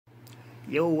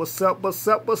Yo, what's up,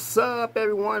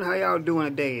 everyone? How y'all doing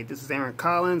today? This is Aaron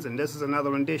Collins, and this is another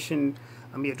rendition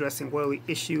of me addressing worldly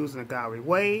issues in a godly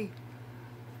way.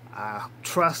 I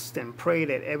trust and pray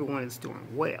that everyone is doing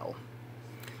well.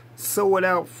 So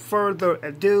without further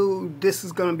ado, this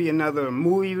is going to be another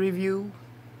movie review.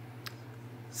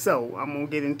 So I'm going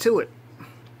to get into it.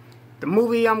 The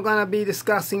movie I'm going to be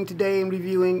discussing today and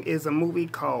reviewing is a movie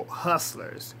called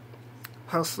Hustlers.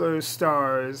 Hustlers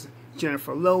stars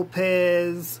Jennifer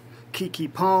Lopez,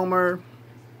 Keke Palmer,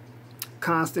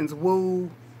 Constance Wu.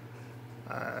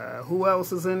 Who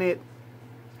else is in it?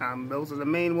 Those are the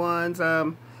main ones.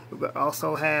 We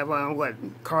also have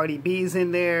Cardi B's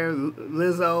in there,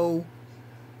 Lizzo,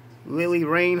 Lily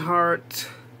Reinhart,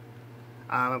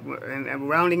 and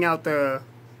rounding out the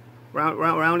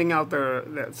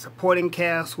supporting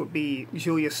cast would be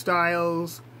Julia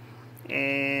Stiles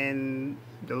and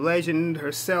the legend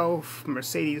herself,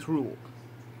 Mercedes Ruehl.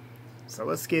 So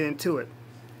let's get into it.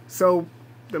 So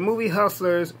the movie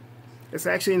Hustlers is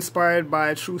actually inspired by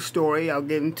a true story. I'll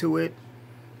get into it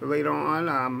later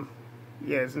on.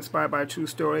 It's inspired by a true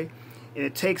story, and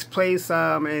it takes place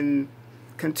in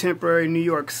contemporary New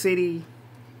York City,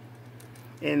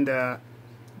 in the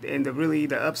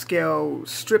upscale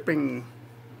stripping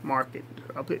market,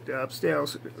 the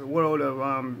upscale world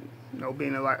of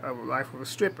being a life of a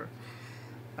stripper.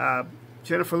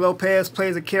 Jennifer Lopez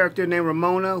plays a character named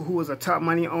Ramona, who is a top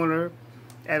money owner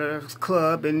at a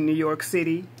club in New York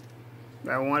City,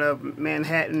 one of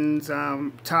Manhattan's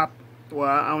top. Well,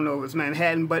 I don't know if it's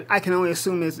Manhattan, but I can only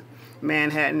assume it's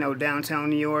Manhattan or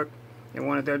downtown New York, in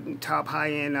one of their top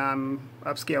high-end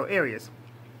upscale areas.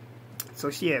 So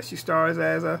she stars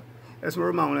as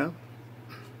Ramona,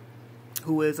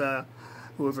 who is a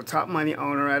top money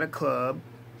owner at a club,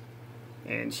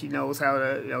 and she knows how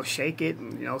to shake it,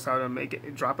 and knows how to make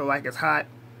it, drop it like it's hot,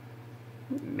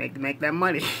 make that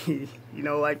money.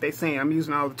 Like they say, I'm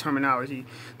using all the terminology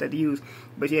that they use,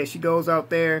 but yeah, she goes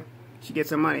out there, she gets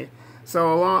her money.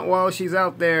 So while she's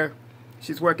out there,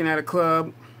 she's working at a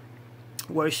club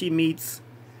where she meets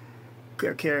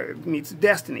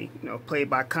Destiny,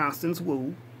 played by Constance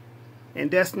Wu.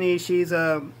 And Destiny, she's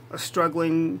a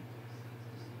struggling,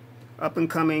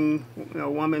 up-and-coming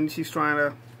woman. She's trying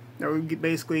to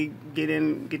basically get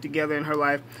together in her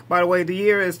life. By the way, the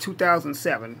year is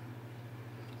 2007.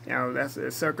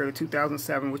 That's circa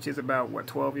 2007, which is about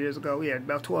 12 years ago. Yeah,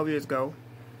 about 12 years ago,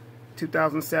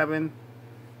 2007.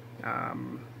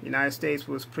 United States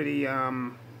was pretty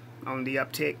on the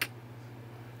uptick.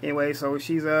 Anyway, so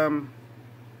she's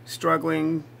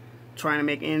struggling, trying to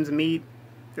make ends meet,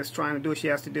 just trying to do what she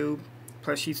has to do.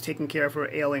 Plus, she's taking care of her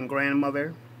ailing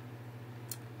grandmother.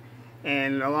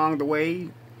 And along the way,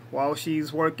 while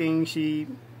she's working, she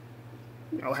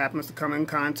happens to come in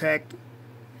contact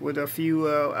with a few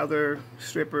other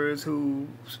strippers who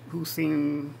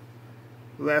seem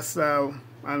less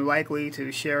unlikely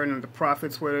to share in the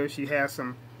profits with her. She has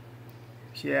some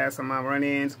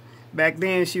run-ins. Back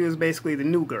then, she was basically the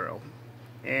new girl,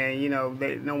 and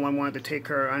no one wanted to take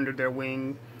her under their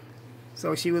wing.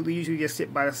 So she would usually just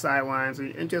sit by the sidelines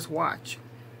and just watch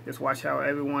how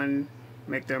everyone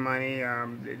make their money,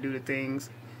 do the things.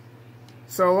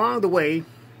 So along the way,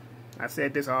 I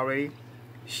said this already,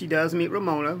 she does meet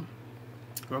Ramona.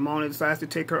 Ramona decides to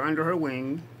take her under her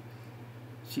wing.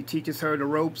 She teaches her the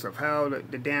ropes of how to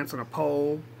dance on a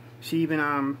pole. She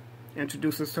even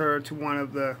introduces her to one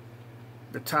of the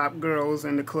top girls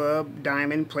in the club,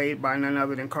 Diamond, played by none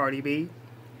other than Cardi B.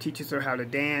 Teaches her how to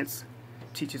dance.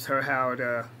 Teaches her how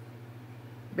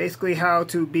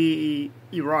to be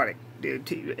erotic.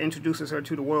 Introduces her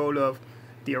to the world of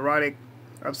the erotic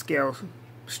upscale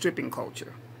stripping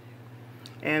culture.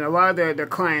 And a lot of their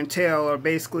clientele are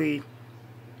basically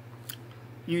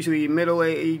usually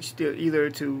middle-aged,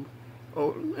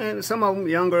 and some of them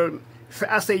younger.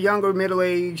 I say younger,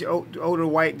 middle-aged, older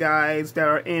white guys that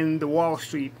are in the Wall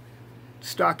Street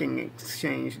stocking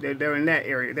exchange. They're in that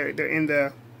area. They're in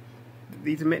the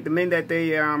men that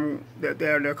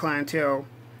their clientele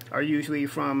are usually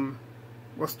from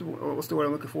what's the word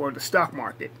I'm looking for? The stock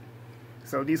market.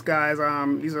 So these guys,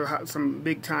 these are some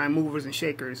big-time movers and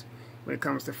shakers when it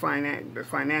comes to the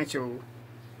financial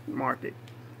market.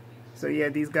 So yeah,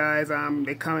 these guys,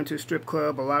 they come into a strip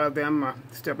club. A lot of them are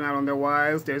stepping out on their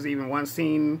wives. There's even one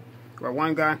scene where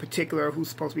one guy in particular, who's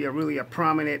supposed to be a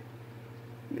prominent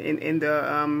in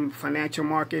the financial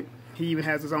market, he even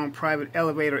has his own private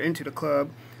elevator into the club.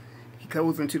 He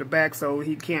goes into the back so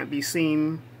he can't be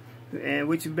seen, and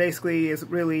which basically is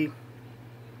really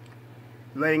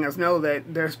letting us know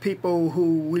that there's people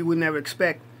who we would never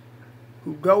expect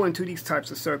who go into these types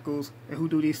of circles and who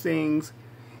do these things,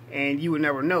 and you would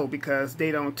never know because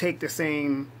they don't take the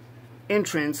same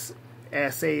entrance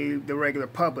as, say, the regular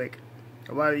public.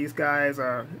 A lot of these guys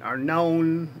are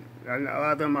known. A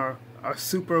lot of them are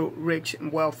super rich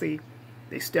and wealthy.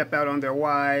 They step out on their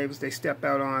wives. They step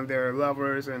out on their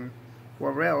lovers and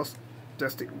whatever else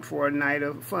just for a night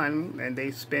of fun, and they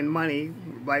spend money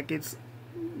like it's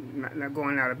not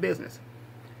going out of business.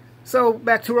 So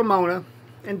back to Ramona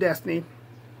and Destiny.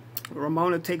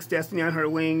 Ramona takes Destiny on her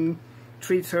wing,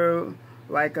 treats her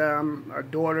like a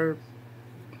daughter,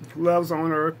 loves on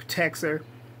her, protects her.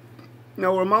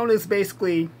 No, Ramona is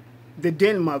basically the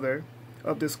den mother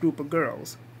of this group of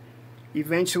girls.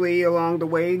 Eventually, along the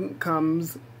way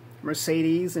comes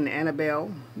Mercedes and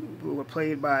Annabelle, who were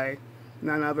played by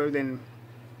none other than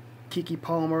Keke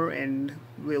Palmer and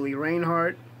Lily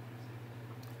Reinhart.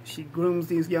 She grooms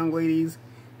these young ladies.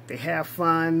 They have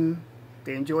fun.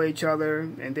 They enjoy each other.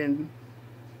 And then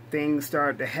things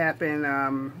start to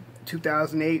happen.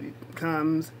 2008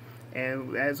 comes.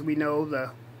 And as we know,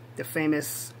 the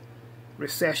famous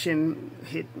recession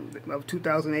hit of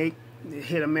 2008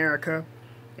 hit America.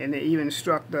 And it even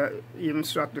struck the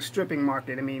stripping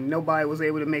market. I mean, nobody was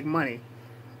able to make money.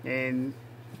 And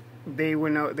they were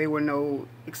no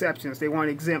exceptions. They weren't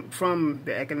exempt from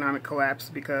the economic collapse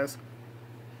because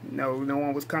no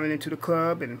one was coming into the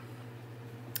club, and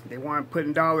they weren't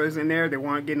putting dollars in there. They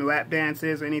weren't getting lap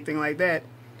dances or anything like that.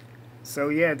 So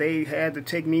yeah, they had to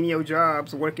take menial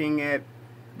jobs working at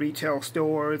retail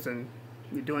stores and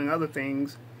doing other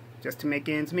things just to make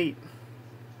ends meet.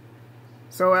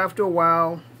 So after a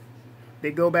while, they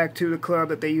go back to the club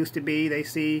that they used to be. They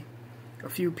see a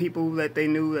few people that they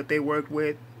knew that they worked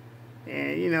with.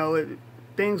 And, you know,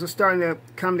 things were starting to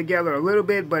come together a little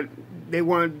bit, but they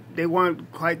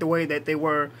weren't quite the way that they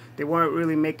were. They weren't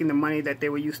really making the money that they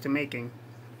were used to making.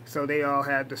 So they all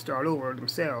had to start over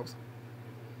themselves.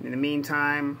 In the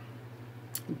meantime,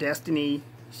 Destiny,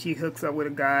 she hooks up with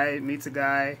a guy, meets a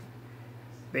guy.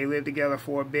 They live together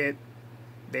for a bit.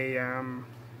 They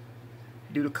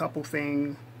do the couple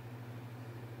thing.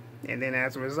 And then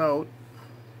as a result,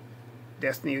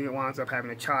 Destiny winds up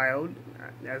having a child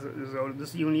as a result of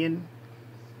this union.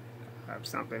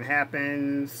 Something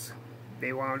happens.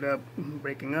 They wound up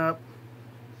breaking up,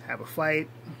 have a fight.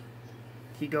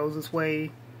 He goes his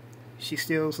way. She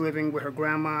still's living with her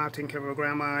grandma, taking care of her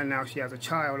grandma, and now she has a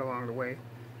child along the way.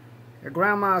 Her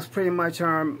grandma is pretty much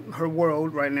her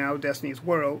world right now, Destiny's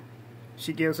world.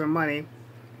 She gives her money.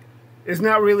 It's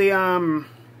not really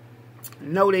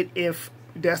noted if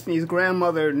Destiny's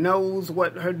grandmother knows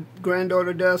what her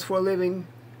granddaughter does for a living.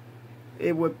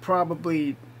 It would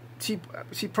probably, she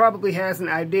probably has an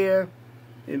idea,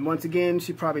 and once again,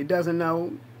 she probably doesn't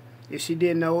know. If she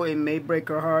did know, it may break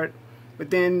her heart. But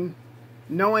then,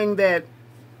 knowing that,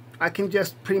 I can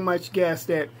just pretty much guess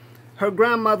that her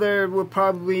grandmother would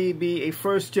probably be a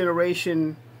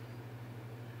first-generation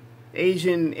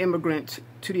Asian immigrant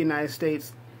to the United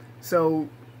States. So,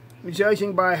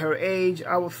 judging by her age,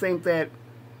 I would think that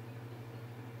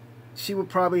she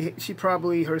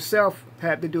probably herself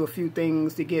had to do a few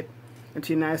things to get into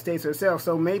the United States herself.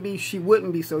 So maybe she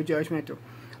wouldn't be so judgmental.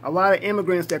 A lot of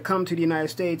immigrants that come to the United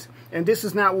States, and this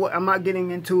is not what, I'm not getting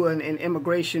into an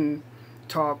immigration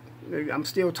talk. I'm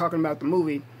still talking about the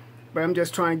movie, but I'm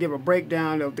just trying to give a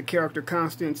breakdown of the character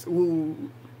Constance Wu,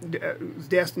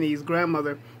 Destiny's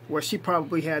grandmother, what she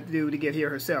probably had to do to get here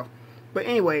herself. But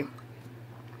anyway,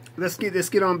 let's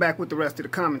get on back with the rest of the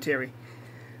commentary.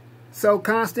 So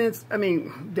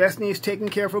Destiny is taking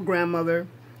care of her grandmother,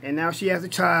 and now she has a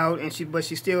child, but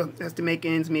she still has to make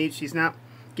ends meet. She's not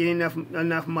getting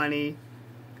enough money,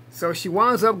 so she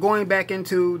winds up going back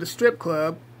into the strip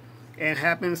club, and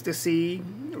happens to see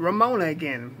Ramona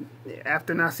again.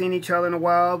 After not seeing each other in a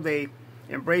while, they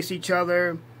embrace each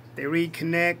other, they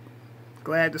reconnect,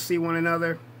 glad to see one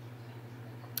another.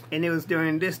 And it was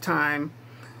during this time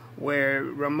where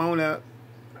Ramona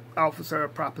offers her a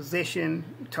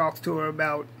proposition, talks to her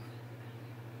about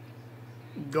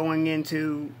going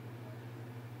into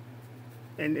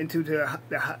the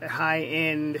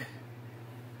high-end,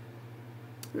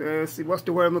 let's see, what's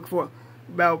the word I'm looking for?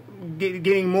 About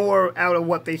getting more out of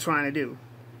what they're trying to do.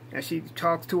 And she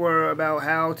talks to her about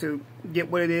how to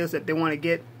get what it is that they want to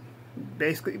get.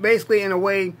 Basically, in a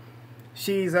way,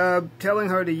 she's telling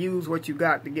her to use what you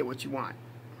got to get what you want.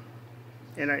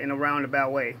 In a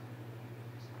roundabout way.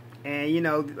 And you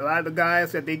know, a lot of the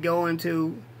guys that go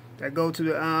to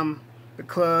the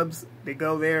clubs, they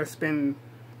go there, spend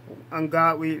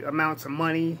ungodly amounts of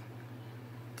money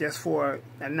just for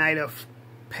a night of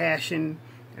passion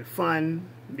and fun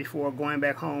before going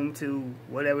back home to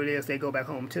whatever it is they go back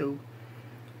home to.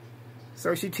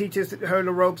 So she teaches her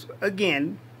the ropes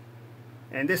again,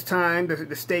 And this time,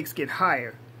 the stakes get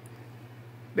higher.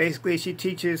 Basically, she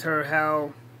teaches her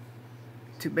how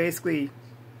to basically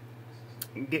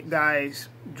get guys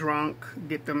drunk,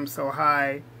 get them so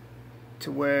high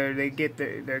to where they get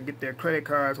their credit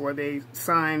cards, where they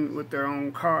sign with their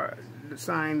own card,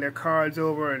 sign their cards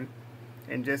over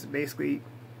and just basically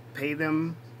pay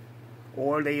them,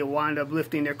 or they wind up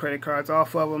lifting their credit cards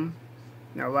off of them.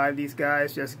 Now a lot of these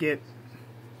guys just get,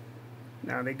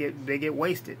 now they get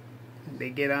wasted. They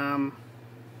get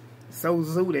so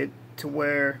zooted to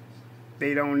where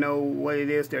they don't know what it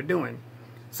is they're doing.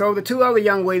 So the two other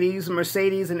young ladies,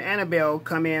 Mercedes and Annabelle,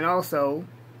 come in also,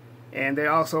 and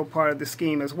they're also part of the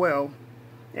scheme as well.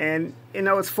 And you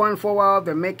know, it's fun for a while.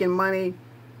 They're making money.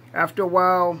 After a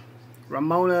while,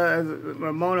 Ramona,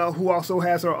 who also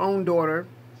has her own daughter,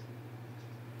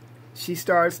 she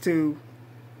starts to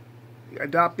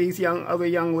adopt these other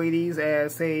young ladies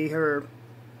as they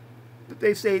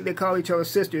call each other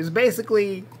sisters.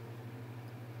 Basically,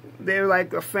 they're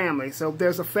like a family. So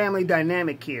there's a family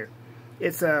dynamic here.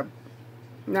 It's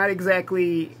not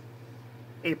exactly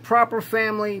a proper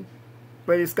family,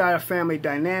 but it's got a family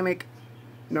dynamic.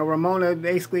 You know, Ramona,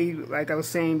 basically, like I was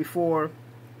saying before,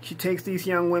 she takes these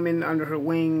young women under her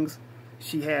wings.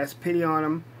 She has pity on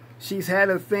them. She's had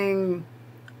a thing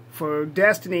for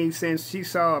Destiny since she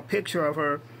saw a picture of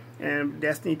her, and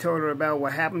Destiny told her about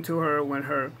what happened to her when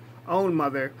her own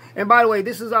mother. And by the way,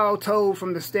 this is all told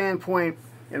from the standpoint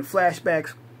and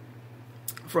flashbacks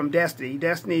from Destiny.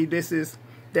 This is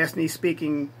Destiny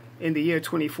speaking in the year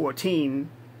 2014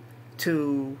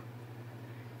 to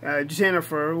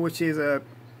Jennifer, which is a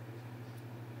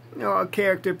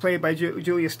character played by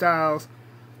Julia Stiles.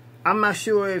 I'm not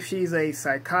sure if she's a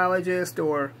psychologist,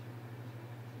 or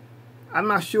I'm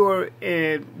not sure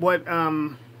what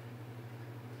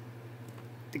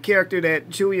the character that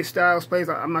Julia Stiles plays.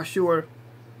 I'm not sure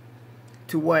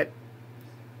to what.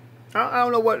 I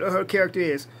don't know what her character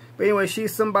is. But anyway,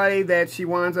 she's somebody that she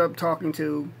winds up talking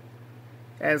to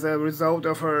as a result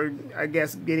of her, I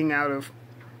guess, getting out of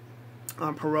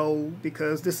parole,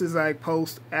 because this is like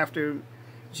after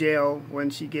jail when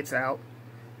she gets out.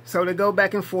 So they go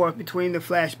back and forth between the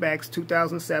flashbacks,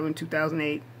 2007,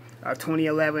 2008,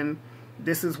 2011.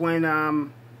 This is when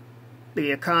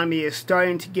the economy is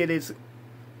starting to get its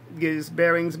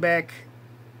bearings back.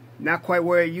 Not quite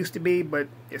where it used to be, but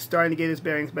it's starting to get its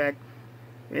bearings back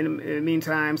in the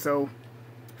meantime. So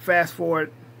fast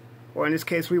forward, or in this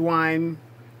case rewind,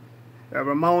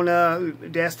 Ramona,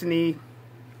 Destiny,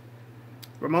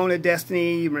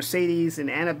 Mercedes, and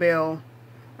Annabelle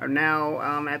are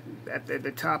now at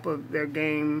the top of their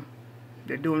game.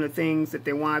 They're doing the things that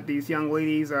they want. These young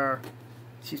ladies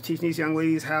she's teaching these young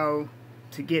ladies how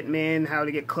to get men, how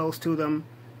to get close to them.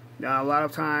 A lot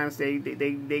of times they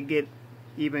get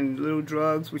even little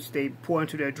drugs which they pour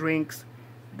into their drinks.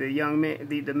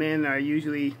 The men are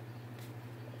usually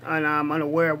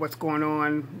unaware of what's going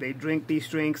on. They drink these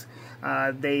drinks.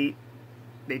 They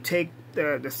take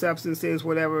the substances,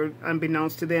 whatever,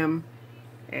 unbeknownst to them,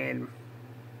 and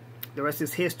the rest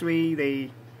is history.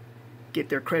 They get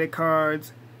their credit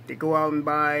cards. They go out and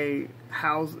buy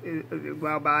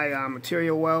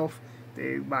material wealth.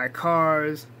 They buy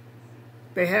cars.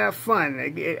 They have fun.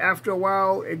 After a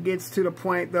while, it gets to the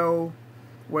point, though,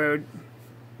 where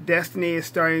Destiny is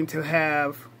starting to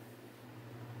have,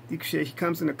 she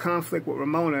comes into conflict with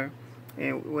Ramona,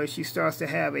 and where she starts to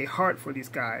have a heart for these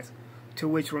guys, to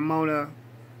which Ramona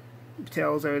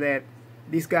tells her that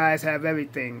these guys have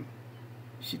everything.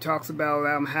 She talks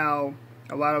about how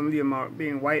a lot of them are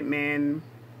being white men,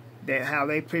 that how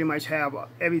they pretty much have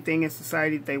everything in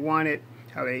society that they wanted,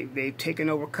 how they've taken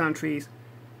over countries.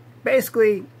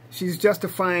 Basically, she's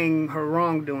justifying her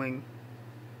wrongdoing.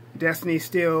 Destiny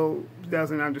still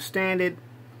doesn't understand it,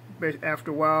 but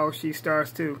after a while she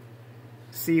starts to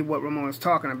see what Ramona's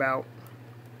talking about.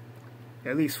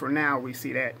 At least for now, we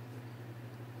see that.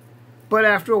 But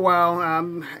after a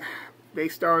while, they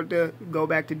start to go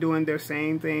back to doing their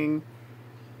same thing.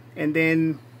 And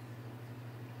then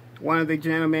one of the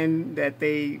gentlemen that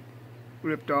they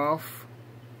ripped off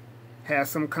has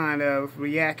some kind of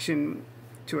reaction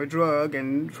to a drug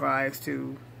and tries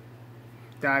to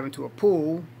dive into a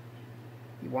pool.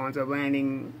 He winds up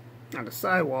landing on the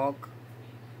sidewalk.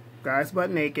 Guy's butt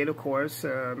naked, of course.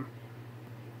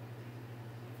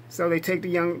 So they take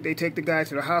the guy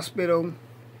to the hospital,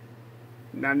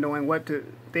 not knowing what to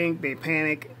think. They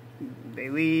panic. They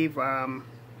leave.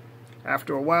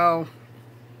 After a while,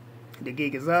 the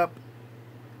gig is up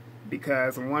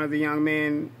because one of the young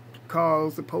men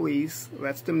calls the police,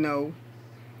 lets them know.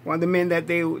 One of the men that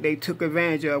they took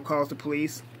advantage of calls the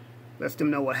police, lets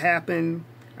them know what happened.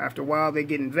 After a while, they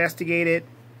get investigated,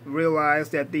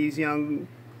 realize that these young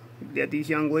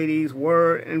ladies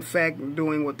were in fact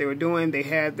doing what they were doing. They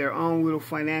had their own little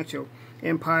financial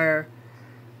empire.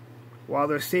 While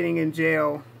they're sitting in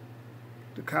jail,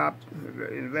 the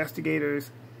investigators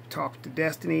talked to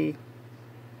Destiny.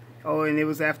 Oh, and it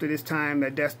was after this time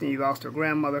that Destiny lost her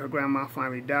grandmother. Her grandma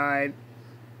finally died,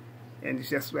 and it's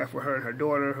just left with her and her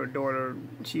daughter.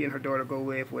 She and her daughter go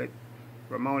live with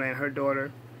Ramona and her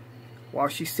daughter. While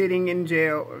she's sitting in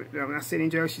jail, not sitting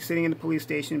in jail, she's sitting in the police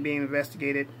station being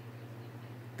investigated.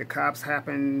 The cops,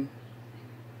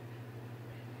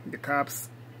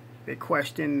 they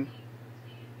question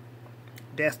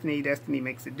Destiny. Destiny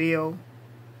makes a deal,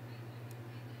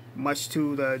 much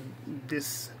to the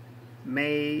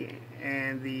dismay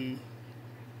and the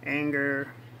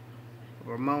anger of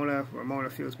Ramona. Ramona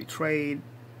feels betrayed.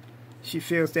 She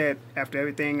feels that after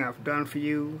everything I've done for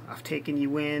you, I've taken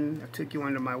you in, I took you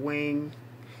under my wing,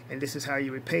 and this is how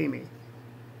you repay me.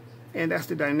 And that's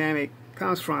the dynamic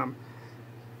comes from.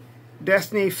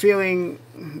 Destiny feeling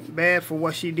bad for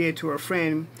what she did to her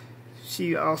friend.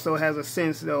 She also has a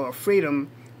sense, though, of freedom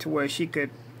to where she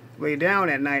could lay down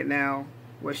at night now,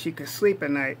 where she could sleep at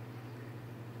night.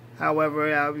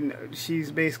 However,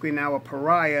 she's basically now a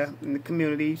pariah in the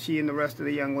community, she and the rest of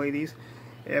the young ladies.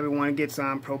 Everyone gets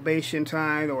on probation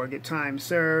time or get time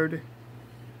served.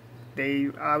 They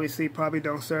obviously probably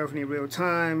don't serve any real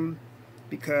time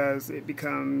because it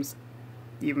becomes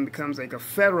like a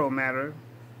federal matter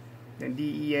than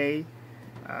DEA.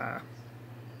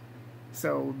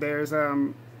 So there's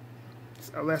a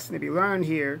lesson to be learned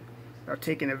here about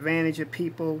taking advantage of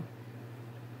people,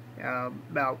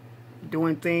 about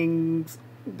doing things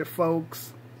to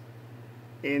folks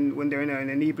when they're in an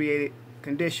inebriated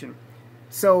condition.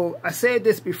 So I said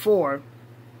this before,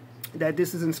 that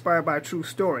this is inspired by a true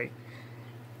story.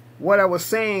 What I was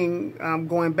saying,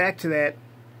 going back to that,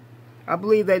 I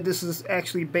believe that this is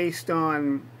actually based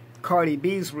on Cardi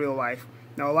B's real life.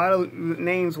 Now, a lot of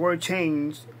names were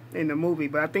changed in the movie,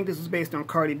 but I think this is based on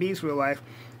Cardi B's real life,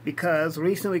 because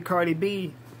recently Cardi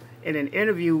B, in an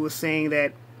interview, was saying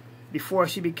that before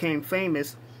she became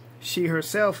famous, she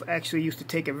herself actually used to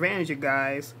take advantage of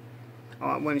guys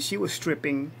when she was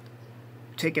stripping,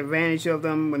 take advantage of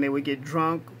them when they would get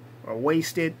drunk or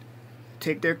wasted,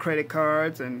 take their credit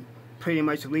cards and pretty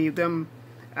much leave them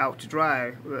out to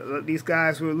dry. These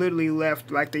guys were literally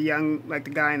left like the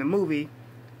guy in the movie,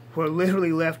 were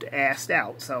literally left assed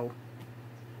out. So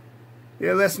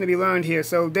there's a lesson to be learned here.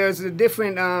 So there's a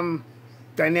different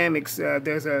dynamics.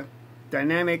 There's a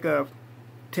dynamic of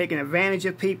taking advantage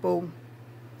of people,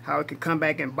 how it could come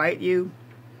back and bite you.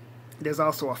 There's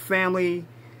also a family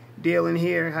deal in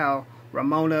here, how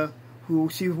Ramona, who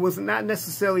she was not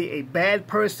necessarily a bad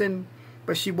person,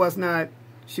 but she was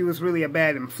really a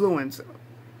bad influence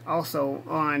also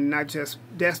on not just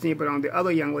Destiny, but on the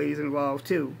other young ladies involved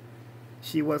too.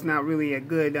 She was not really a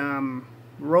good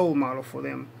role model for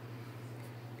them,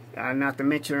 not to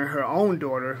mention her own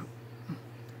daughter.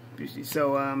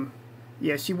 So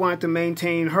yeah, she wanted to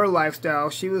maintain her lifestyle.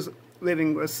 She was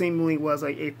living what seemingly was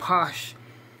a posh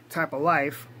type of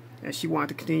life, and she wanted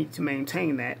to continue to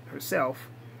maintain that herself.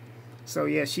 So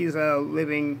yeah, she's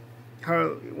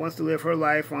wants to live her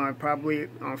life on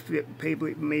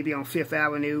maybe on Fifth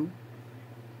Avenue,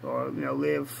 or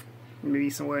live maybe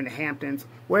somewhere in the Hamptons.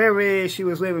 Wherever it is she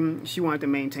was living, she wanted to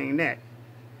maintain that.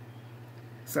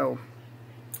 So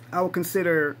I would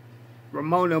consider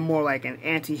Ramona more like an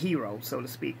anti-hero, so to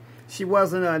speak. She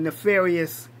wasn't a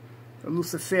nefarious,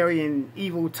 Luciferian,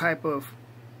 evil type of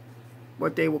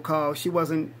what they would call. She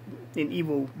wasn't an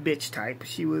evil bitch type.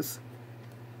 She was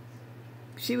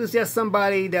just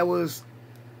somebody that was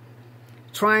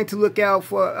trying to look out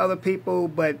for other people,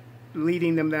 but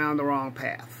leading them down the wrong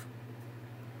path.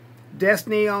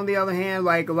 Destiny, on the other hand,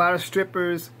 like a lot of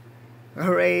strippers,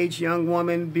 her age, young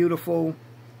woman, beautiful,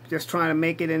 just trying to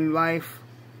make it in life,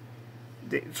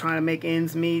 trying to make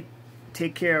ends meet,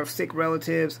 take care of sick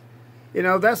relatives.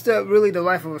 That's really the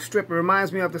life of a stripper. It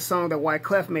reminds me of the song that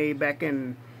Wyclef made back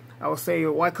in,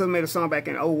 Wyclef made a song back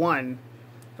in 2001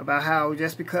 about how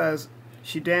just because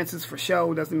she dances for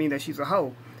show doesn't mean that she's a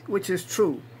hoe, which is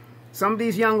true. Some of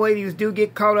these young ladies do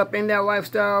get caught up in that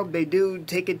lifestyle. They do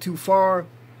take it too far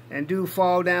and do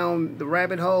fall down the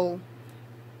rabbit hole.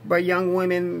 But young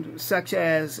women such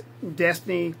as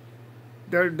Destiny,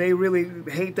 they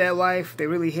really hate that life. They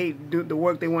really hate the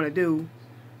work they want to do,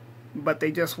 but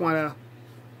they just want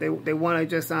to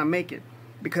just make it.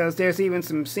 Because there's even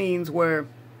some scenes where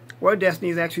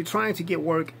Destiny is actually trying to get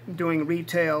work doing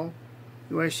retail,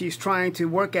 where she's trying to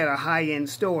work at a high-end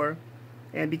store,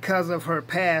 and because of her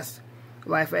past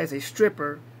life as a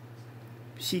stripper,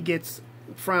 she gets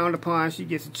frowned upon, she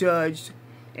gets judged,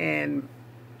 and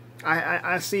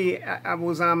I see I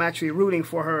was actually rooting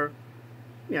for her,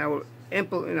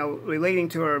 relating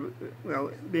to her,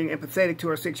 being empathetic to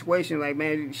her situation. Like,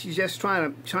 man, she's just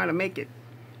trying to make it.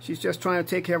 She's just trying to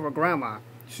take care of her grandma.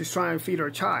 She's trying to feed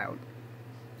her child.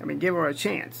 I mean, give her a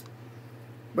chance.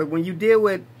 But when you deal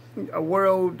with a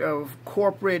world of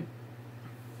corporate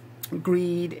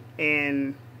greed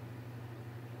and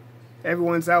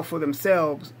everyone's out for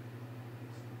themselves,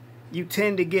 you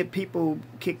tend to get people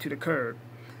kicked to the curb.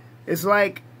 It's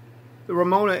like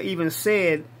Ramona even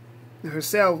said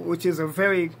herself, which is a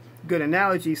very good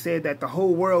analogy, said that the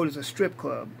whole world is a strip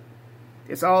club.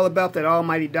 It's all about that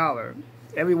almighty dollar.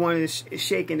 Everyone is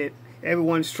shaking it.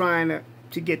 Everyone's trying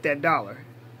to get that dollar.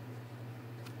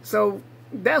 So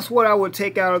that's what I would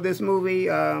take out of this movie.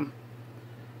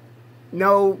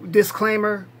 No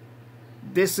disclaimer.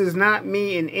 This is not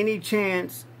me in any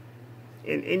chance,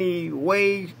 in any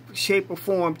way, shape, or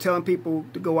form telling people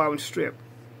to go out and strip.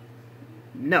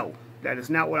 No, that is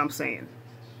not what I'm saying.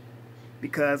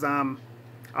 Because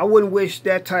I wouldn't wish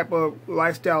that type of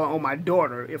lifestyle on my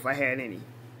daughter if I had any.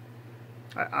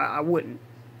 I wouldn't.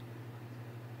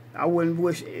 I wouldn't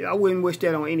wish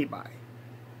that on anybody.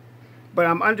 But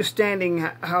I'm understanding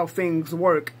how things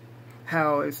work,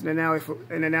 how it's an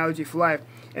analogy for life,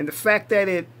 and the fact that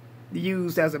it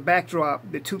used as a backdrop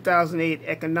the 2008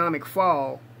 economic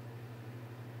fall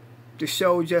to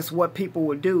show just what people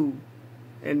would do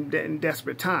in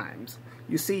desperate times.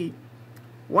 You see,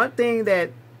 one thing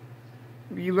that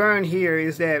you learn here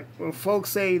is that when folks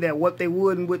say that what they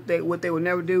would and what they would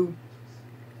never do,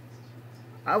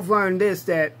 I've learned this,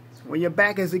 that when your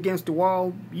back is against the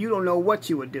wall, you don't know what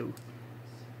you would do.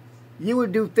 You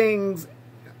would do things,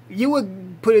 you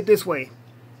would put it this way,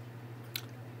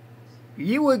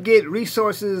 you would get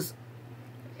resources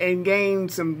and gain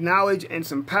some knowledge and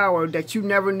some power that you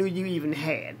never knew you even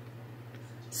had.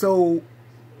 So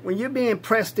when you're being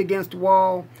pressed against the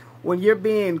wall, when you're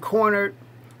being cornered,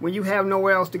 when you have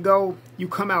nowhere else to go, you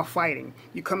come out fighting.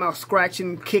 You come out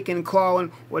scratching, kicking,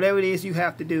 clawing, whatever it is you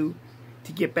have to do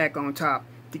to get back on top,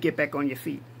 to get back on your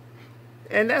feet.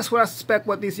 And that's what I suspect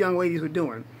what these young ladies were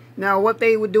doing. Now, what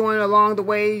they were doing along the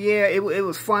way, yeah, it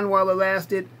was fun while it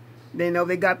lasted.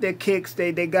 They got their kicks,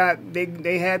 they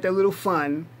had their little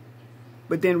fun,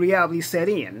 but then reality set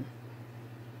in.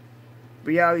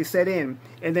 Reality set in.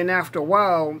 And then after a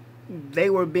while, they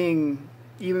were being,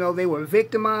 even though they were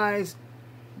victimized,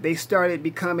 they started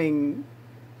becoming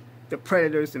the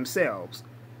predators themselves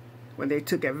when they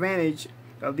took advantage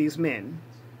of these men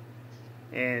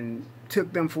and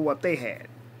took them for what they had.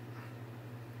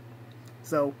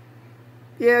 So,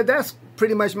 yeah, that's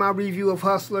pretty much my review of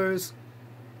Hustlers.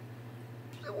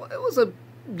 It was a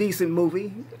decent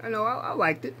movie. I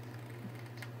liked it.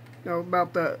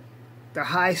 About the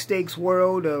high stakes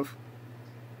world of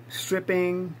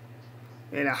stripping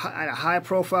in a high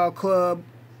profile club,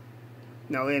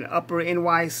 in upper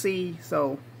NYC.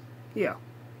 So, yeah.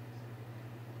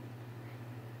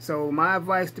 So my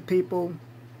advice to people,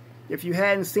 if you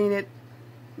hadn't seen it,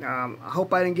 I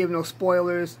hope I didn't give no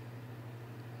spoilers.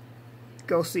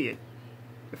 Go see it.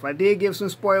 If I did give some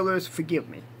spoilers, forgive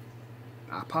me.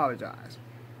 I apologize.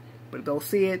 But go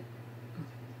see it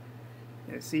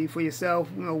and see for yourself,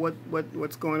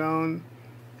 what's going on.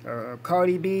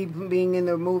 Cardi B being in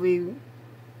the movie,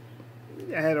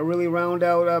 I had a really round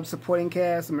out supporting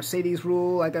cast. Mercedes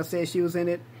Rule, like I said, she was in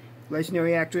it.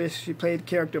 Legendary actress. She played the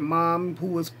character Mom, who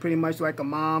was pretty much like a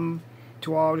mom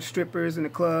to all the strippers in the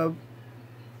club,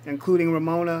 including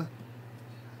Ramona.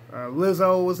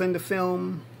 Lizzo was in the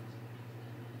film.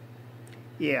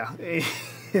 Yeah.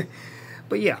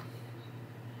 But yeah.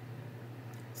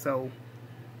 So,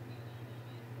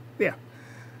 yeah.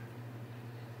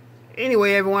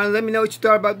 Anyway, everyone, let me know what you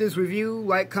thought about this review.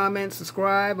 Like, comment,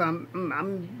 subscribe.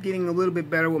 I'm getting a little bit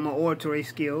better with my oratory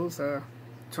skills.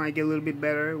 Trying to get a little bit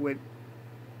better with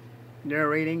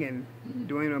narrating and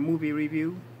doing a movie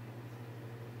review.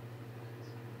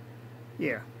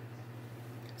 Yeah.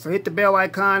 So hit the bell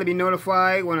icon to be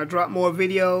notified when I drop more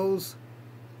videos.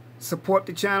 Support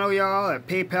the channel, y'all, at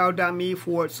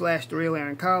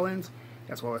paypal.me/TheRealAaronCollins,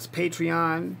 as well as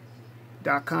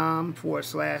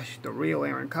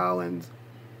patreon.com/TheRealAaronCollins.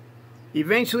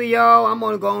 Eventually, y'all, I'm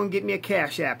going to go and get me a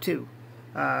Cash App, too.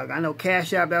 I know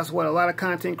Cash App, that's what a lot of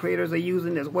content creators are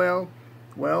using as well.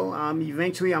 Well,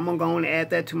 eventually I'm going to add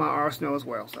that to my arsenal as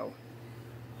well. So,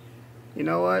 you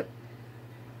know what?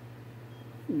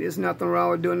 There's nothing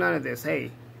wrong with doing none of this.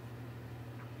 Hey.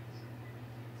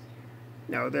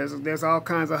 There's all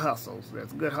kinds of hustles.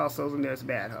 There's good hustles and there's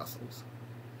bad hustles.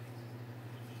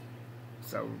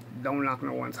 So don't knock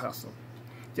no one's hustle.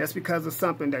 Just because of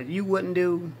something that you wouldn't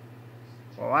do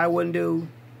or I wouldn't do,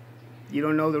 you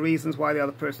don't know the reasons why the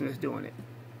other person is doing it.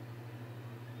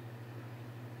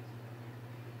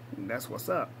 And that's what's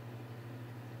up.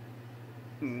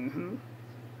 All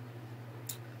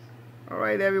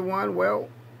right, everyone. Well,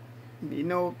 you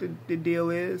know what the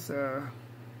deal is.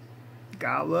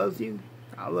 God loves you.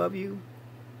 I love you.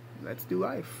 Let's do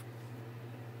life.